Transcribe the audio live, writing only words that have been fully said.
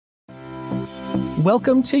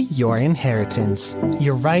Welcome to Your Inheritance,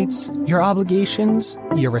 your rights, your obligations,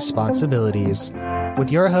 your responsibilities, with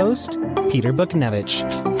your host, Peter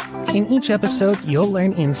Bochnewich. In each episode, you'll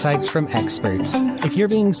learn insights from experts. If you're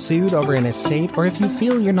being sued over an estate or if you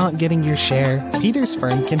feel you're not getting your share, Peter's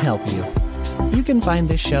firm can help you. You can find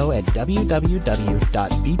this show at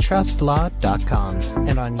www.betrustlaw.com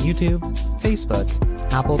and on YouTube,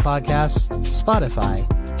 Facebook, Apple Podcasts, Spotify,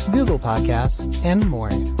 Google Podcasts, and more.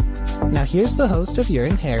 Now here's the host of Your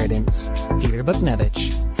Inheritance, Peter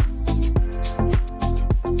Bochnewich.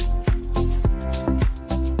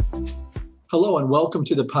 Hello and welcome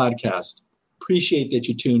to the podcast. Appreciate that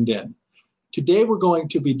you tuned in. Today we're going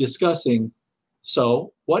to be discussing,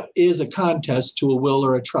 what is a contest to a will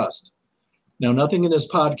or a trust? Now, nothing in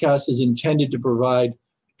this podcast is intended to provide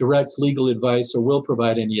direct legal advice or will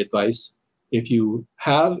provide any advice. If you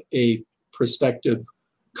have a prospective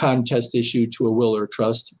contest issue to a will or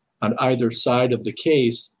trust on either side of the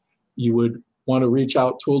case, you would want to reach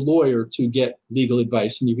out to a lawyer to get legal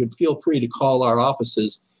advice. And you can feel free to call our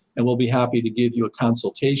offices and we'll be happy to give you a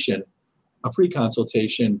free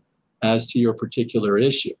consultation as to your particular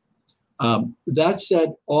issue. That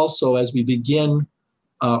said, also, as we begin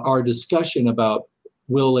our discussion about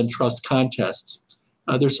will and trust contests,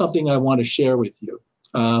 there's something I want to share with you.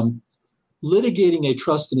 Litigating a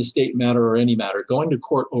trust and estate matter or any matter, going to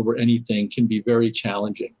court over anything can be very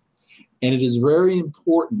challenging. And it is very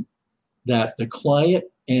important that the client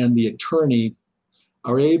and the attorney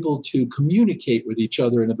are able to communicate with each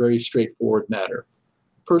other in a very straightforward manner,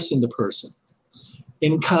 person to person,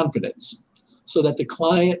 in confidence, so that the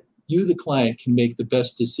client can make the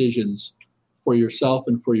best decisions for yourself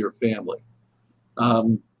and for your family.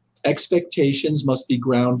 Expectations must be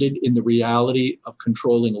grounded in the reality of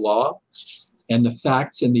controlling law and the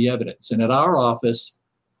facts and the evidence. And at our office,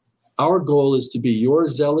 our goal is to be your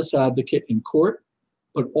zealous advocate in court,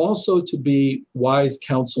 but also to be wise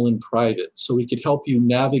counsel in private, so we could help you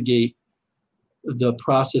navigate the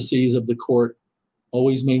processes of the court,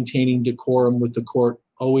 always maintaining decorum with the court,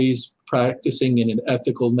 always practicing in an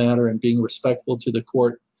ethical manner and being respectful to the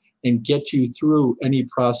court, and get you through any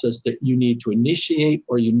process that you need to initiate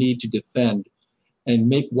or you need to defend, and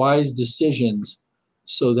make wise decisions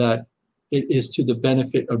so that it is to the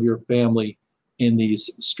benefit of your family in these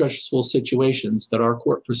stressful situations that are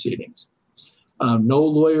court proceedings. No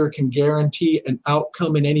lawyer can guarantee an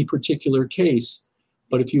outcome in any particular case,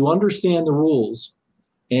 but if you understand the rules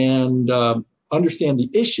and understand the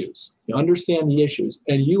issues, and you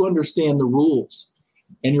understand the rules,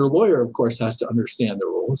 and your lawyer, of course, has to understand the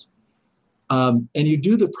rules, and you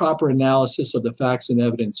do the proper analysis of the facts and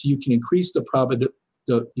evidence, you can increase the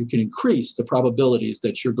probabilities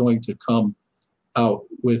that you're going to come out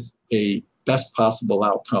with a best possible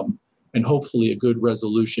outcome and hopefully a good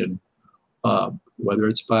resolution, whether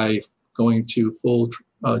it's by going to full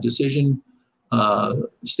decision,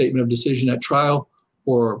 statement of decision at trial,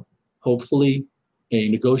 or hopefully a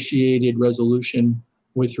negotiated resolution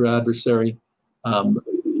with your adversary.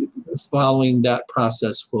 Following that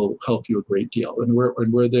process will help you a great deal, and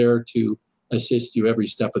we're there to assist you every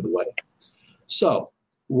step of the way. So,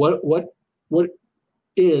 what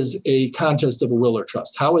is a contest of a will or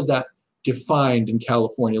trust? How is that defined in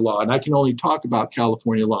California law? And I can only talk about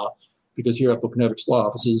California law because here at Bochnewich Law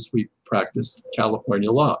Offices, we practice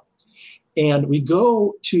California law. And we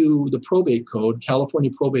go to the probate code,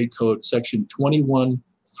 California Probate Code, section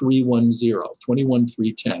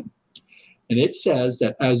 21310. And it says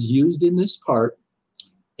that as used in this part,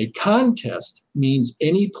 a contest means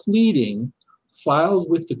any pleading filed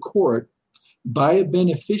with the court by a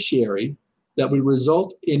beneficiary that would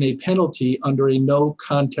result in a penalty under a no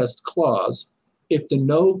contest clause if the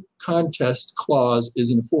no contest clause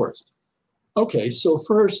is enforced. Okay, so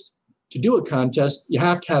first, to do a contest, you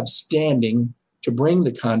have to have standing to bring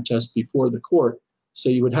the contest before the court. So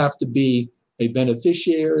you would have to be a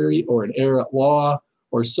beneficiary or an heir at law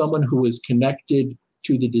or someone who is connected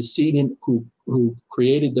to the decedent who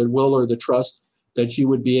created the will or the trust, that you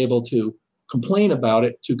would be able to complain about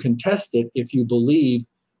it, to contest it if you believe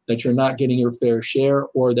that you're not getting your fair share,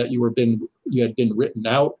 or that you had been written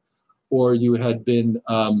out, or you had been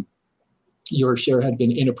your share had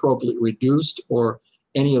been inappropriately reduced, or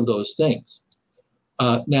any of those things.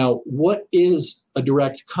 Now, what is a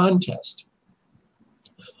direct contest?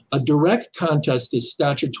 A direct contest is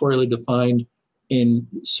statutorily defined in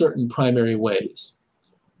certain primary ways.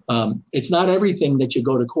 It's not everything that you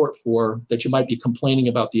go to court for, that you might be complaining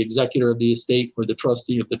about the executor of the estate or the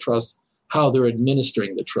trustee of the trust, how they're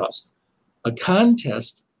administering the trust. A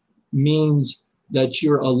contest means that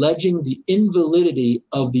you're alleging the invalidity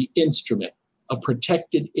of the instrument, a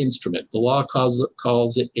protected instrument. The law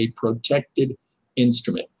calls it a protected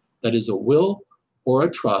instrument. That is a will or a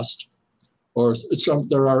trust, or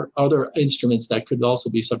there are other instruments that could also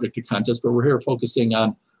be subject to contest, but we're here focusing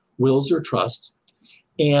on wills or trusts.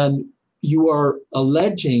 And you are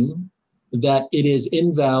alleging that it is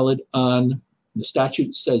invalid on, the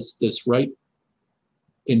statute says this right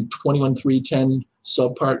in 21.310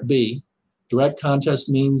 subpart B. Direct contest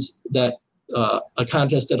means that a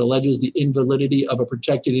contest that alleges the invalidity of a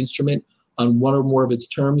protected instrument on one or more of its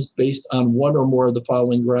terms based on one or more of the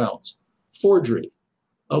following grounds. Forgery.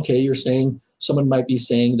 Okay, you're saying, someone might be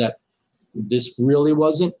saying that this really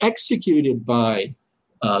wasn't executed by,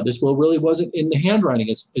 this will really wasn't in the handwriting.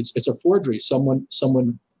 It's a forgery.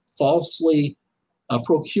 Someone falsely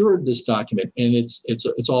procured this document, and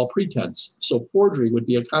it's all pretense. So forgery would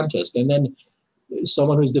be a contest. And then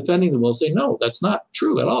someone who's defending them will say, no, that's not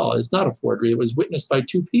true at all. It's not a forgery. It was witnessed by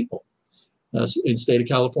two people. In the state of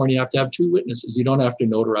California, you have to have two witnesses. You don't have to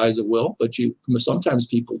notarize a will, but sometimes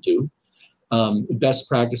people do. Best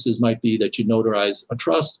practices might be that you notarize a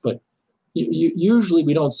trust, but usually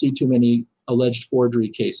we don't see too many alleged forgery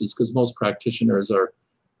cases because most practitioners are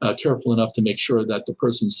careful enough to make sure that the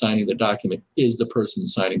person signing the document is the person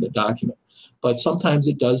signing the document. But sometimes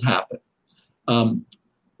it does happen.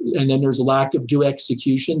 And then there's a lack of due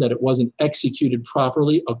execution, that it wasn't executed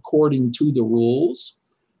properly according to the rules,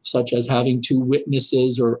 such as having two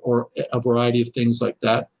witnesses or a variety of things like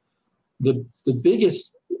that. The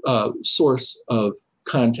biggest source of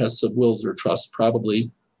contests of wills or trusts probably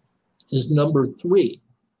is number 3,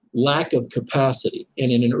 lack of capacity.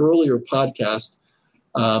 And in an earlier podcast,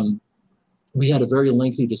 we had a very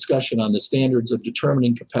lengthy discussion on the standards of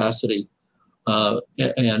determining capacity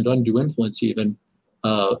and undue influence even,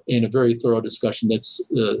 in a very thorough discussion.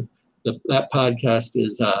 That podcast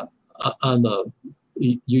is on the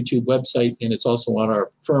YouTube website, and it's also on our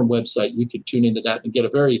firm website. You can tune into that and get a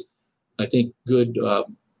very, I think, good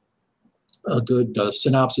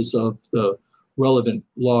synopsis of the relevant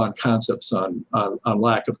law and concepts on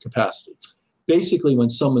lack of capacity. Basically, when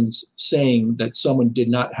someone's saying that someone did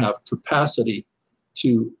not have capacity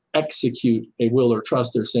to execute a will or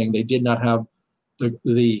trust, they're saying they did not have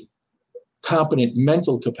the competent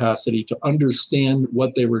mental capacity to understand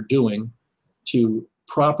what they were doing, to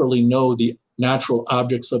properly know the natural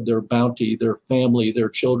objects of their bounty, their family, their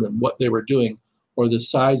children, what they were doing, or the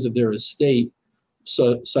size of their estate,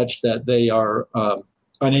 such that they are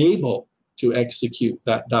unable to execute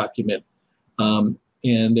that document,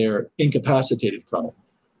 and they're incapacitated from it.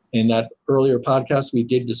 In that earlier podcast, we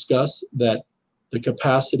did discuss that the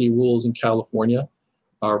capacity rules in California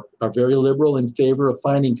are very liberal in favor of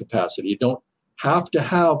finding capacity. You don't have to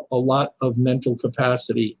have a lot of mental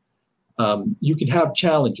capacity. You can have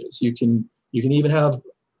challenges. You can even have,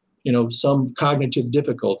 some cognitive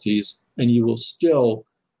difficulties, and you will still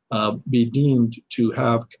be deemed to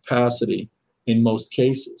have capacity in most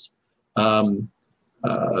cases. The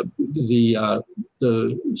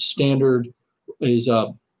standard is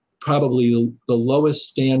probably the lowest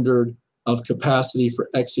standard of capacity for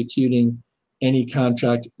executing any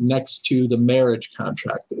contract next to the marriage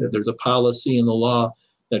contract. There's a policy in the law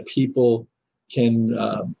that people can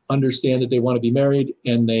understand that they want to be married,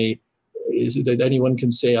 and that anyone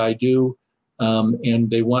can say I do,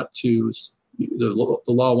 and they want to. The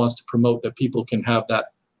law wants to promote that people can have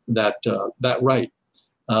that right.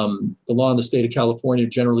 The law in the state of California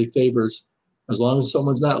generally favors, as long as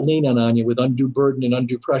someone's not leaning on you with undue burden and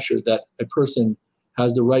undue pressure, that a person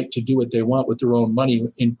has the right to do what they want with their own money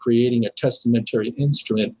in creating a testamentary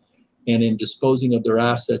instrument and in disposing of their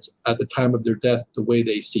assets at the time of their death the way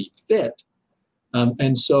they see fit.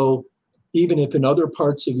 And so even if in other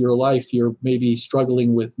parts of your life you're maybe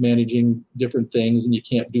struggling with managing different things and you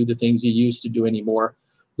can't do the things you used to do anymore,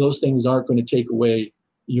 those things aren't going to take away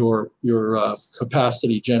your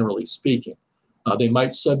capacity, generally speaking. They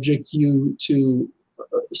might subject you to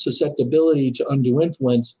susceptibility to undue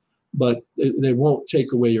influence, but they won't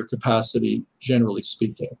take away your capacity, generally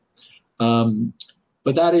speaking.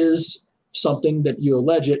 But that is something that you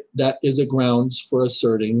allege it, that is a grounds for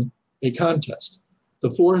asserting a contest.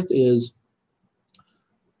 The fourth is,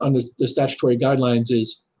 under the statutory guidelines,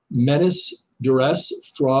 is menace, duress,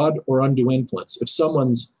 fraud, or undue influence. If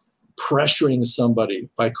someone's pressuring somebody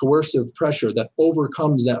by coercive pressure that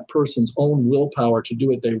overcomes that person's own willpower to do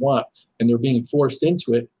what they want, and they're being forced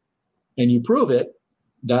into it, and you prove it,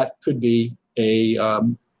 that could be a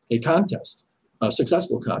contest, a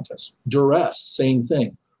successful contest. Duress, same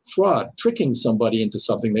thing. Fraud, tricking somebody into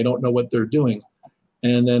something, they don't know what they're doing.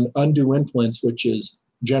 And then undue influence, which is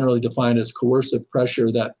generally defined as coercive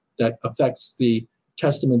pressure that affects the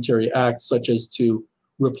testamentary act, such as to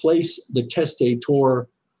replace the testator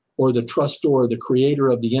or the trustor, the creator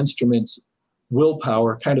of the instrument's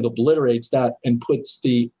willpower, kind of obliterates that and puts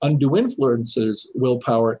the undue influencer's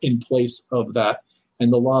willpower in place of that.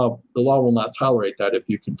 And the law will not tolerate that if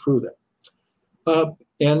you can prove it.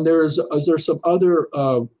 And there's some other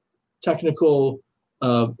technical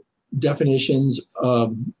definitions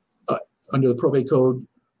under the probate code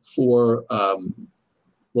for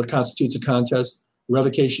what constitutes a contest: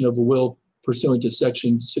 revocation of a will pursuant to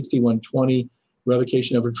section 6120,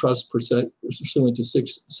 revocation of a trust pursuant to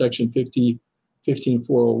section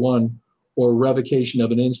 15401, or revocation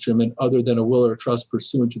of an instrument other than a will or trust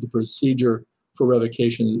pursuant to the procedure for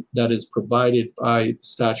revocation that is provided by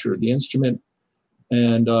statute of the instrument,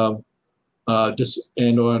 and on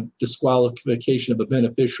disqualification of a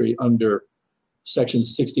beneficiary under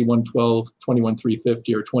sections 6112,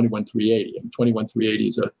 21350, or 21380. And 21380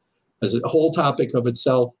 is a whole topic of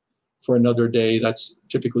itself for another day. That's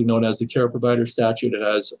typically known as the care provider statute. It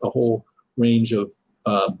has a whole range of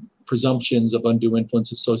presumptions of undue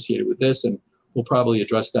influence associated with this, and we'll probably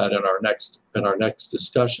address that in our next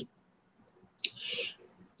discussion.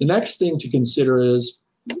 The next thing to consider is,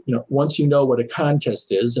 once you know what a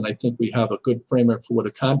contest is, and I think we have a good framework for what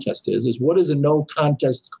a contest is what is a no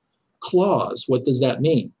contest clause? What does that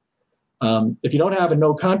mean? If you don't have a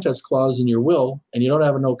no contest clause in your will and you don't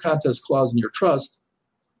have a no contest clause in your trust,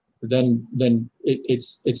 then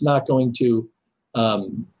it's not going to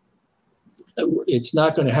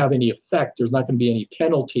have any effect. There's not going to be any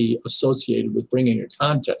penalty associated with bringing a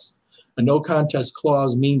contest. A no contest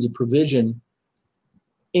clause means a provision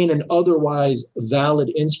in an otherwise valid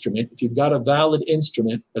instrument. If you've got a valid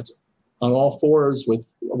instrument that's on all fours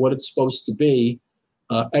with what it's supposed to be,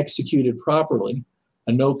 executed properly,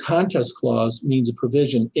 a no contest clause means a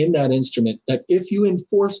provision in that instrument that, if you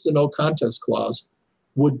enforce the no contest clause,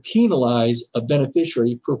 would penalize a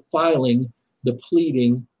beneficiary for filing the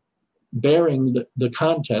pleading bearing the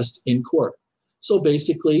contest in court. So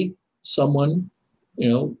basically, someone,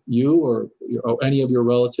 you or any of your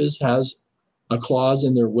relatives has a clause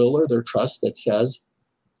in their will or their trust that says,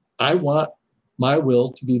 I want my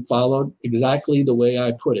will to be followed exactly the way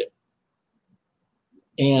I put it.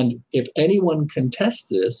 And if anyone contests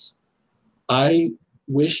this, I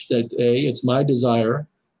wish that it's my desire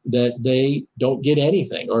that they don't get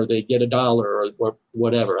anything, or they get $1 or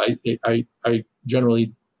whatever. I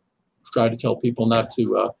generally try to tell people not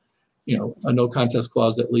to, a no contest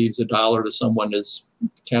clause that leaves $1 to someone is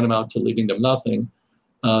tantamount to leaving them nothing.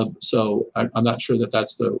 So I'm not sure that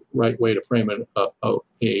that's the right way to frame a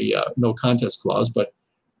no contest clause, but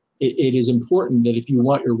it is important that if you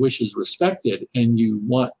want your wishes respected and you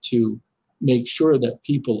want to make sure that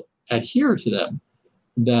people adhere to them,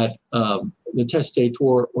 that the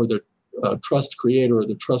testator or the trust creator or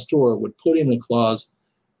the trustor would put in a clause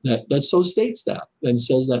that so states that and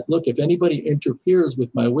says that, look, if anybody interferes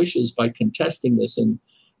with my wishes by contesting this and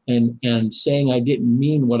saying I didn't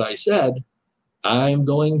mean what I said, I'm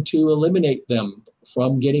going to eliminate them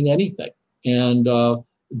from getting anything. And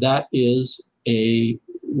that is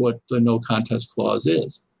what the no contest clause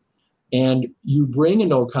is. And you bring a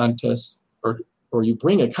no contest or you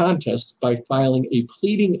bring a contest by filing a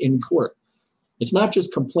pleading in court. It's not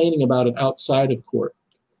just complaining about it outside of court.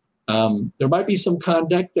 There might be some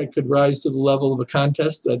conduct that could rise to the level of a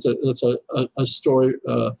contest. That's a story,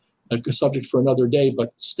 a subject for another day.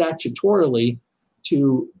 But statutorily,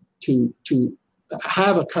 to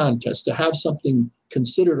have a contest, to have something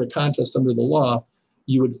considered a contest under the law,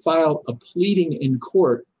 you would file a pleading in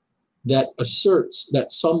court that asserts that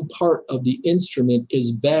some part of the instrument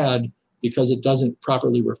is bad because it doesn't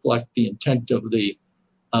properly reflect the intent of the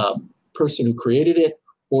person who created it,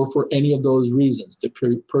 or for any of those reasons. The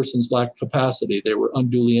person's lacked capacity. They were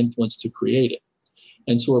unduly influenced to create it.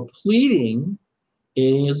 And so a pleading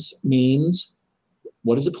means,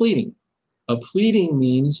 what is a pleading? A pleading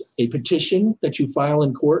means a petition that you file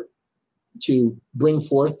in court to bring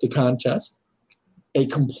forth the contest, a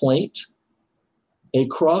complaint, a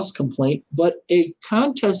cross complaint, but a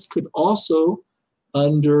contest could also,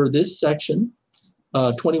 under this section,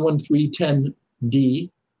 21310D,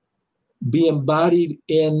 be embodied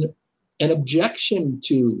in an objection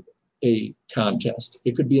to a contest.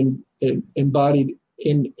 It could be embodied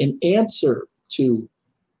in an answer to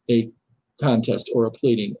a contest or a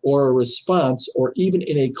pleading or a response, or even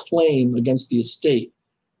in a claim against the estate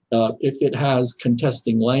if it has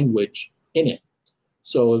contesting language in it.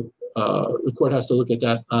 So the court has to look at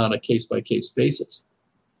that on a case-by-case basis.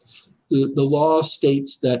 The law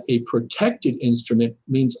states that a protected instrument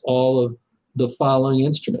means all of the following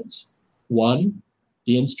instruments. 1,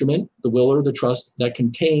 the instrument, the will or the trust that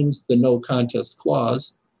contains the no contest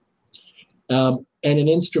clause, and an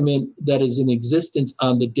instrument that is in existence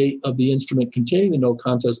on the date of the instrument containing the no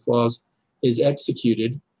contest clause is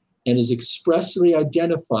executed and is expressly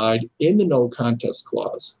identified in the no contest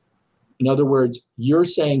clause. In other words, you're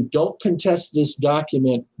saying, don't contest this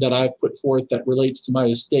document that I put forth that relates to my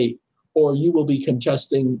estate, or you will be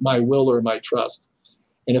contesting my will or my trust.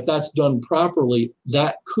 And if that's done properly,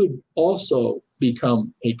 that could also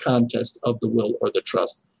become a contest of the will or the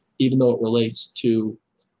trust, even though it relates to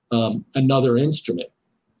another instrument.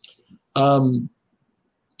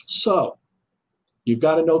 So you've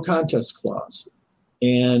got a no contest clause.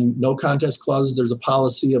 And no contest clauses, there's a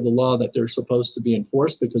policy of the law that they're supposed to be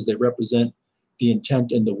enforced because they represent the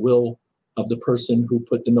intent and the will of the person who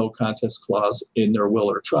put the no contest clause in their will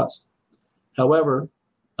or trust. However,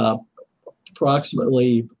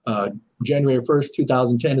 approximately January 1st,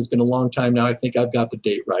 2010, it's been a long time now. I think I've got the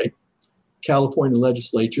date right. California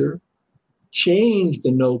legislature changed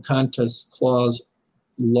the no contest clause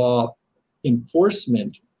law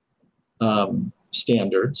enforcement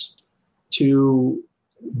standards to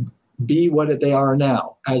be what they are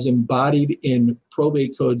now, as embodied in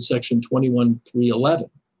Probate Code Section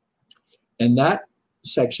 21311. And that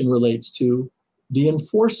section relates to the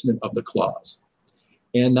enforcement of the clause.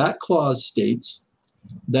 And that clause states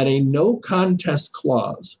that a no contest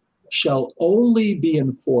clause shall only be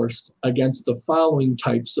enforced against the following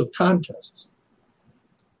types of contests.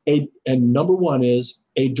 And number one is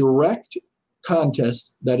a direct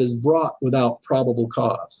contest that is brought without probable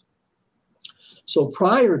cause. So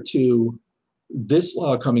prior to this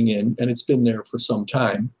law coming in, and it's been there for some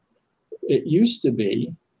time, it used to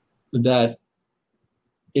be that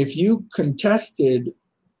if you contested,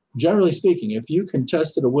 generally speaking, if you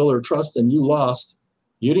contested a will or trust and you lost,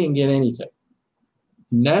 you didn't get anything.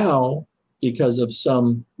 Now, because of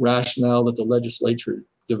some rationale that the legislature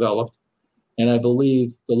developed, and I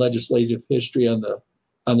believe the legislative history on the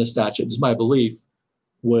statute, it's my belief,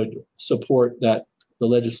 would support that the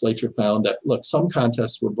legislature found that, look, some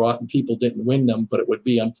contests were brought and people didn't win them, but it would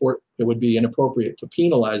be inappropriate to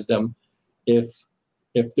penalize them if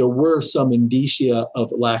there were some indicia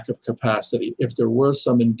of lack of capacity, if there were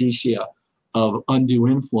some indicia of undue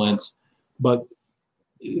influence, but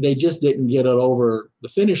they just didn't get it over the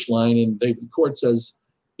finish line. And the court says,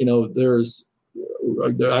 I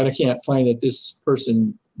can't find that this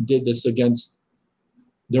person did this against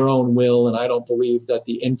their own will, and I don't believe that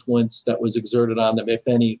the influence that was exerted on them, if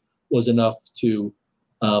any, was enough to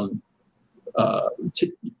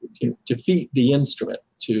defeat the instrument,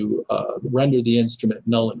 to render the instrument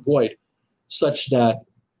null and void, such that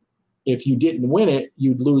if you didn't win it,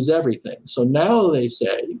 you'd lose everything. So now they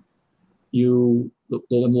say the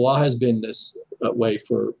law has been this way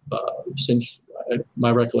for since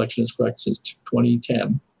my recollection is correct, since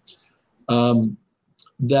 2010,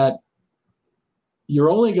 that you're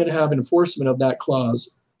only going to have enforcement of that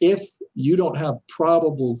clause if you don't have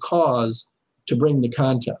probable cause to bring the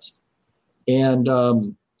contest. And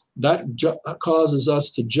that causes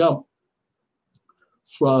us to jump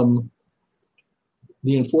from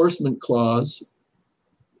the enforcement clause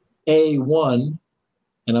A1,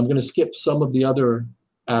 and I'm going to skip some of the other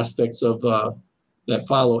aspects of that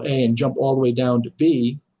follow A and jump all the way down to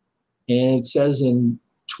B. And it says in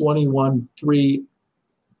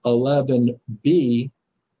 21.3.11b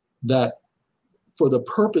that for the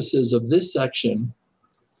purposes of this section,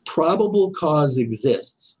 probable cause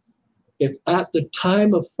exists if at the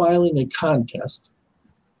time of filing a contest,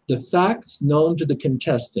 the facts known to the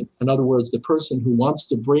contestant, in other words, the person who wants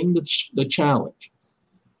to bring the challenge,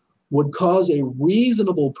 would cause a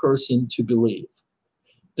reasonable person to believe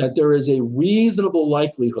that there is a reasonable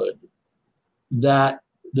likelihood that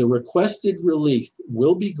the requested relief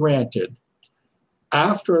will be granted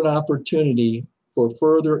after an opportunity for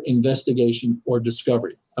further investigation or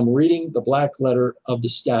discovery. I'm reading the black letter of the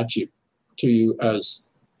statute to you as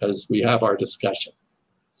we have our discussion.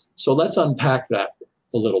 So let's unpack that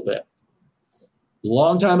a little bit. A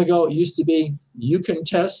long time ago, it used to be you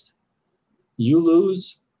contest, you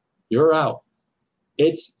lose, you're out.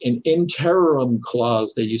 It's an interim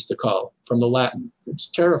clause, they used to call it, from the Latin. It's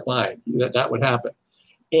terrifying that would happen.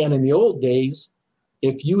 And in the old days,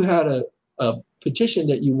 if you had a petition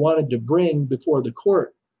that you wanted to bring before the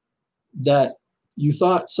court that you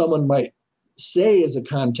thought someone might say is a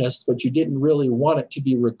contest, but you didn't really want it to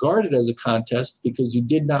be regarded as a contest because you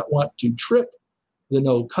did not want to trip the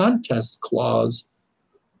no contest clause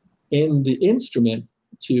in the instrument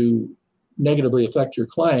to negatively affect your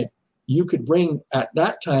client, you could bring at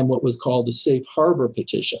that time what was called a safe harbor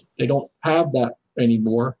petition. They don't have that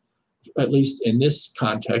anymore. at least in this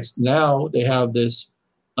context. Now they have this,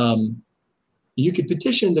 you could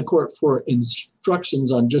petition the court for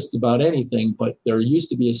instructions on just about anything, but there used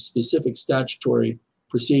to be a specific statutory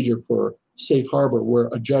procedure for safe harbor where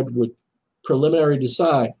a judge would preliminary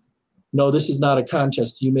decide, no, this is not a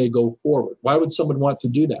contest, you may go forward. Why would someone want to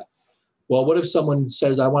do that? Well, what if someone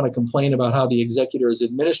says, I want to complain about how the executor is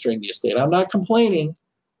administering the estate? I'm not complaining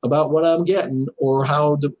about what I'm getting or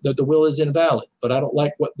how that the will is invalid, but I don't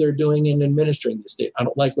like what they're doing in administering the estate. I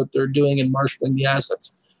don't like what they're doing in marshaling the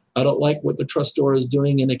assets. I don't like what the trustor is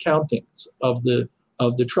doing in accounting of the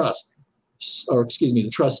trust, or excuse me, the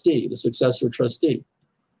trustee, the successor trustee.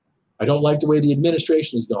 I don't like the way the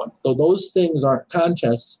administration is going. So those things aren't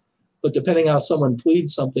contests, but depending how someone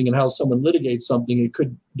pleads something and how someone litigates something, it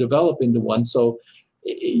could develop into one. So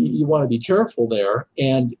you want to be careful there.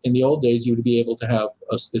 And in the old days, you would be able to have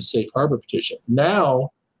this safe harbor petition.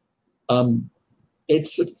 Now,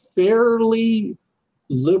 it's a fairly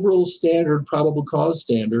liberal standard, probable cause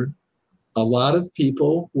standard. A lot of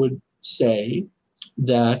people would say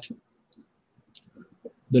that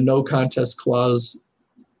the no contest clause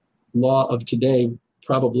law of today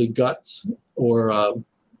probably guts or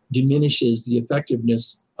diminishes the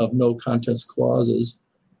effectiveness of no contest clauses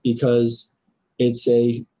because it's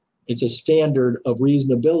a standard of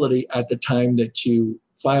reasonability at the time that you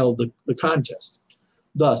file the contest.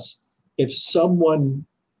 Thus, if someone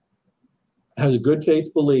has a good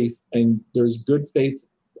faith belief and there's good faith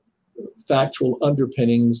factual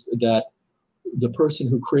underpinnings that the person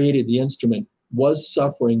who created the instrument was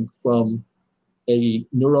suffering from a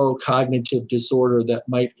neurocognitive disorder that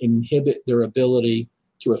might inhibit their ability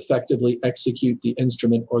to effectively execute the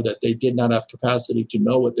instrument, or that they did not have capacity to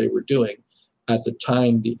know what they were doing at the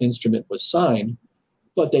time the instrument was signed,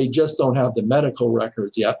 but they just don't have the medical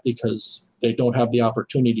records yet because they don't have the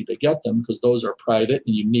opportunity to get them because those are private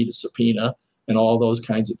and you need a subpoena and all those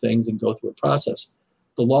kinds of things and go through a process.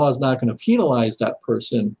 The law is not going to penalize that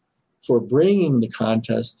person for bringing the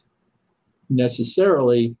contest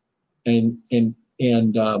necessarily and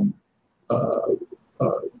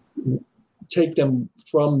take them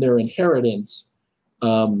from their inheritance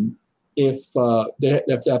if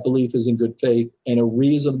that belief is in good faith and a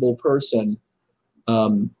reasonable person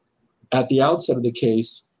at the outset of the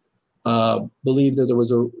case believed that there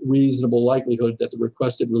was a reasonable likelihood that the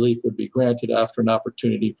requested relief would be granted after an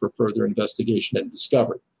opportunity for further investigation and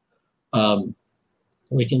discovery.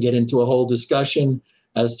 We can get into a whole discussion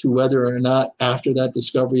as to whether or not after that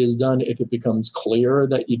discovery is done, if it becomes clear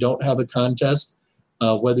that you don't have a contest,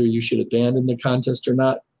 whether you should abandon the contest or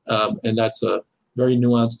not. And that's a very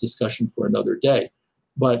nuanced discussion for another day.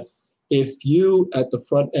 But if you, at the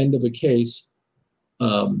front end of a case,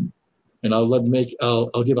 and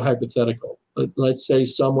I'll give a hypothetical. Let's say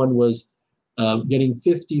someone was getting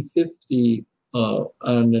 50-50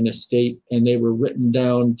 on an estate and they were written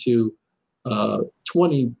down to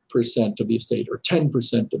 20% of the estate or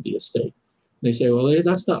 10% of the estate. And they say, well,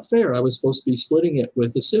 that's not fair. I was supposed to be splitting it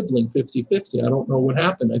with a sibling 50-50. I don't know what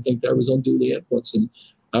happened. I think that was unduly influenced. And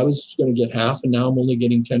I was going to get half and now I'm only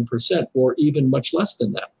getting 10% or even much less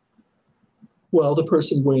than that. Well, the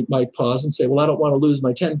person might pause and say, well, I don't want to lose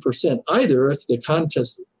my 10% either if the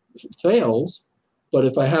contest fails. But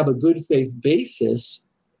if I have a good faith basis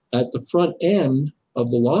at the front end of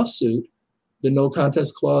the lawsuit, the no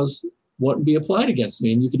contest clause wouldn't be applied against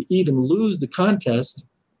me. And you could even lose the contest,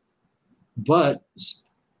 but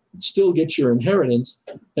still get your inheritance.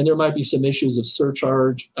 And there might be some issues of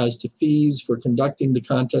surcharge as to fees for conducting the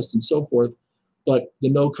contest and so forth. But the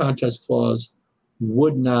no contest clause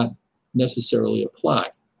would not necessarily apply.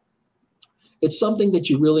 It's something that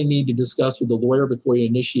you really need to discuss with a lawyer before you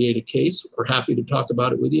initiate a case. We're happy to talk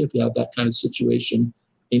about it with you if you have that kind of situation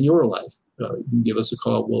in your life. You can give us a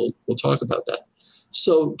call. We'll talk about that.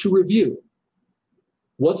 So to review,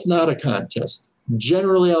 what's not a contest?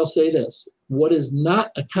 Generally, I'll say this. What is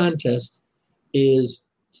not a contest is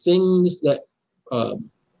things that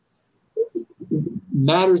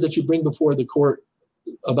matters that you bring before the court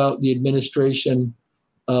about the administration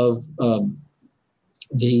of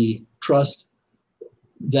the trust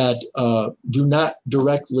that do not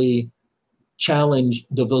directly challenge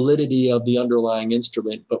the validity of the underlying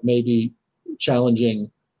instrument, but maybe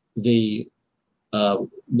challenging the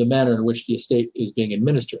manner in which the estate is being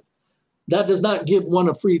administered. That does not give one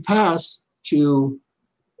a free pass to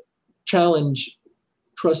challenge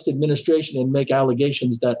trust administration and make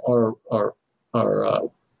allegations that are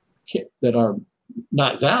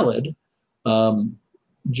not valid.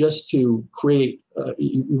 Just to create,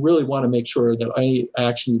 you really want to make sure that any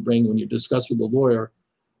action you bring when you discuss with a lawyer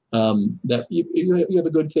that you have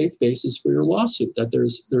a good faith basis for your lawsuit, that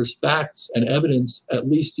there's facts and evidence, at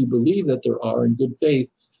least you believe that there are in good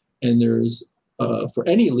faith, and there's for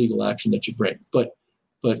any legal action that you bring. But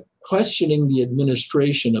questioning the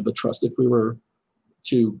administration of a trust, if we were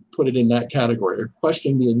to put it in that category, or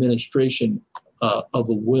questioning the administration of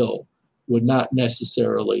a will would not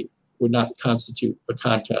constitute a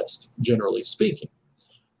contest, generally speaking.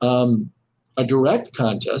 A direct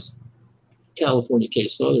contest, California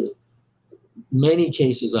case law, there are many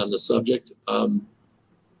cases on the subject.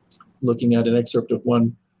 Looking at an excerpt of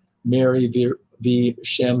one, Mary v.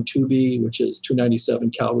 Shamtubi, which is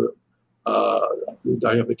 297 Cal.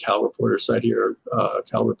 I have the Cal Reporter site here,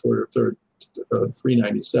 Cal Reporter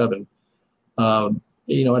 397.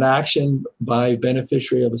 An action by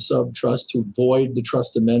beneficiary of a sub-trust to void the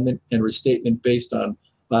trust amendment and restatement based on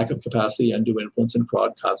lack of capacity, undue influence, and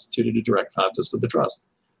fraud constituted a direct contest of the trust.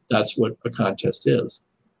 That's what a contest is.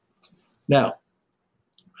 Now,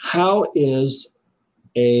 how is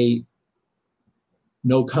a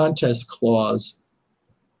no contest clause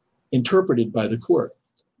interpreted by the court?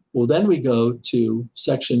 Well, then we go to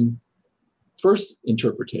section first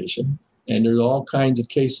interpretation, and there's all kinds of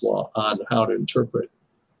case law on how to interpret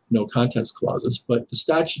no contest clauses, but a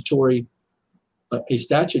statutory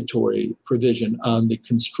provision on the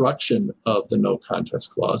construction of the no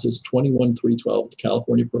contest clause is 21.312 of the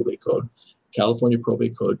California Probate Code,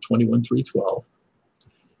 21.312.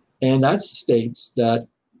 And that states that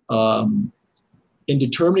in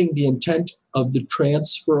determining the intent of the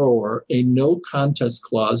transferor, a no contest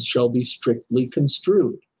clause shall be strictly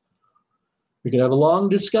construed. We could have a long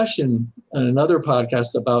discussion on another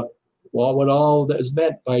podcast about what all that is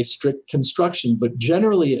meant by strict construction, but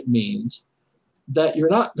generally it means that you're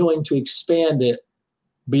not going to expand it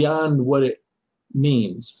beyond what it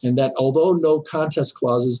means, and that although no contest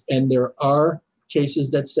clauses, and there are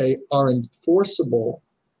cases that say are enforceable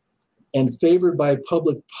and favored by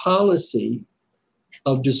public policy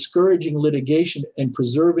of discouraging litigation and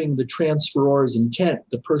preserving the transferor's intent,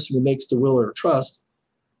 the person who makes the will or trust,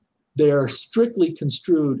 they are strictly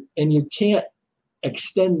construed, and you can't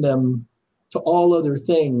extend them to all other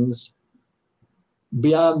things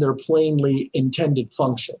beyond their plainly intended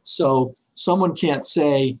function. So someone can't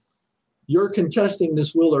say, you're contesting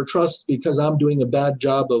this will or trust because I'm doing a bad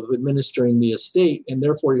job of administering the estate, and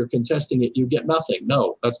therefore you're contesting it, you get nothing.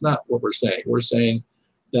 No, that's not what we're saying. We're saying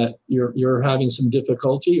that you're having some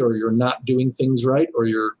difficulty, or you're not doing things right, or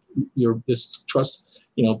you're this trust,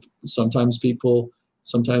 sometimes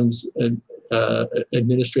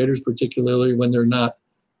administrators, particularly when they're not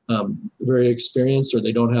very experienced, or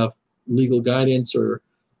they don't have legal guidance, or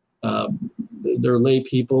they're lay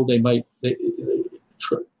people,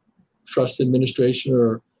 trust administration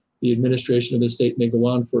or the administration of the state may go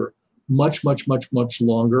on for much, much, much, much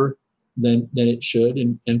longer than it should,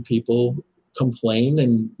 and people complain,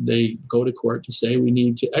 and they go to court to say, we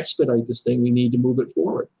need to expedite this thing, we need to move it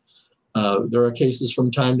forward. There are cases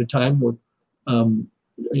from time to time where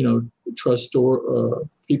trustor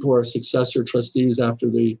people are successor trustees after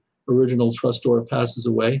the original trustor passes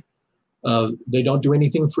away. They don't do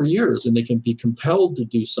anything for years, and they can be compelled to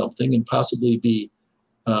do something and possibly be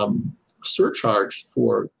surcharged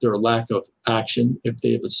for their lack of action if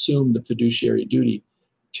they have assumed the fiduciary duty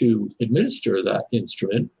to administer that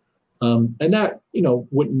instrument. And that,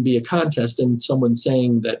 wouldn't be a contest, and someone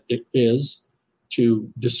saying that it is,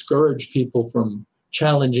 to discourage people from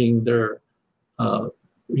challenging their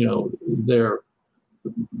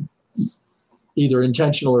either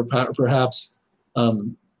intentional or perhaps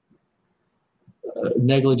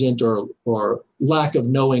negligent or lack of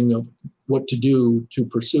knowing of what to do to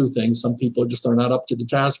pursue things. Some people just are not up to the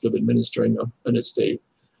task of administering an estate.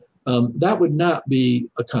 That would not be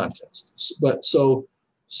a contest. But so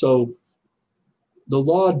the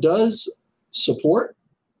law does support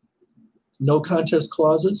no contest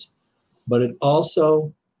clauses, but it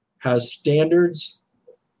also has standards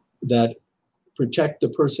that protect the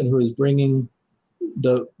person who is bringing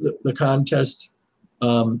the contest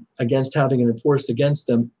against having it enforced against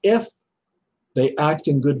them if they act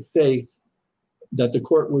in good faith, that the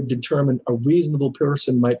court would determine a reasonable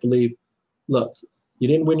person might believe, look, you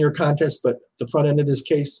didn't win your contest, but the front end of this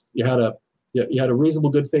case, you had a reasonable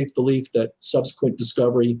good faith belief that subsequent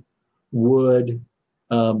discovery would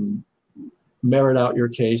merit out your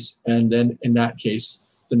case, and then in that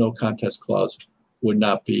case, the no contest clause would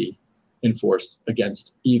not be enforced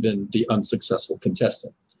against even the unsuccessful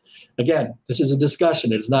contestant. Again, this is a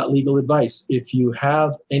discussion. It is not legal advice. If you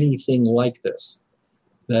have anything like this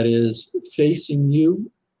that is facing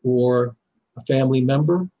you or a family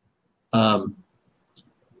member,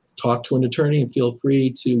 talk to an attorney, and feel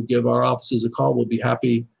free to give our offices a call. We'll be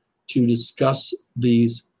happy to discuss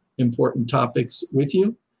these important topics with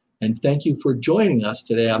you. And thank you for joining us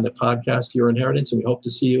today on the podcast, Your Inheritance, and we hope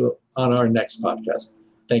to see you on our next podcast.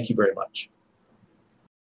 Thank you very much.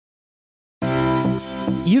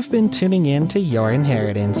 You've been tuning in to Your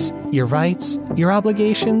Inheritance, your rights, your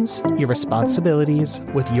obligations, your responsibilities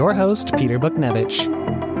with your host, Peter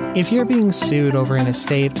Bochnewich. If you're being sued over an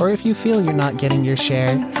estate or if you feel you're not getting your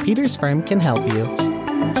share, Peter's firm can help you.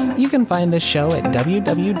 You can find this show at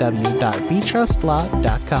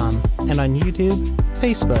www.betrustlaw.com and on YouTube,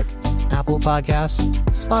 Facebook, Apple Podcasts,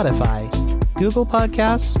 Spotify, Google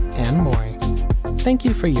Podcasts, and more. Thank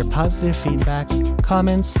you for your positive feedback,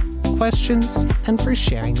 comments, questions, and for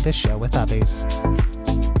sharing the show with others.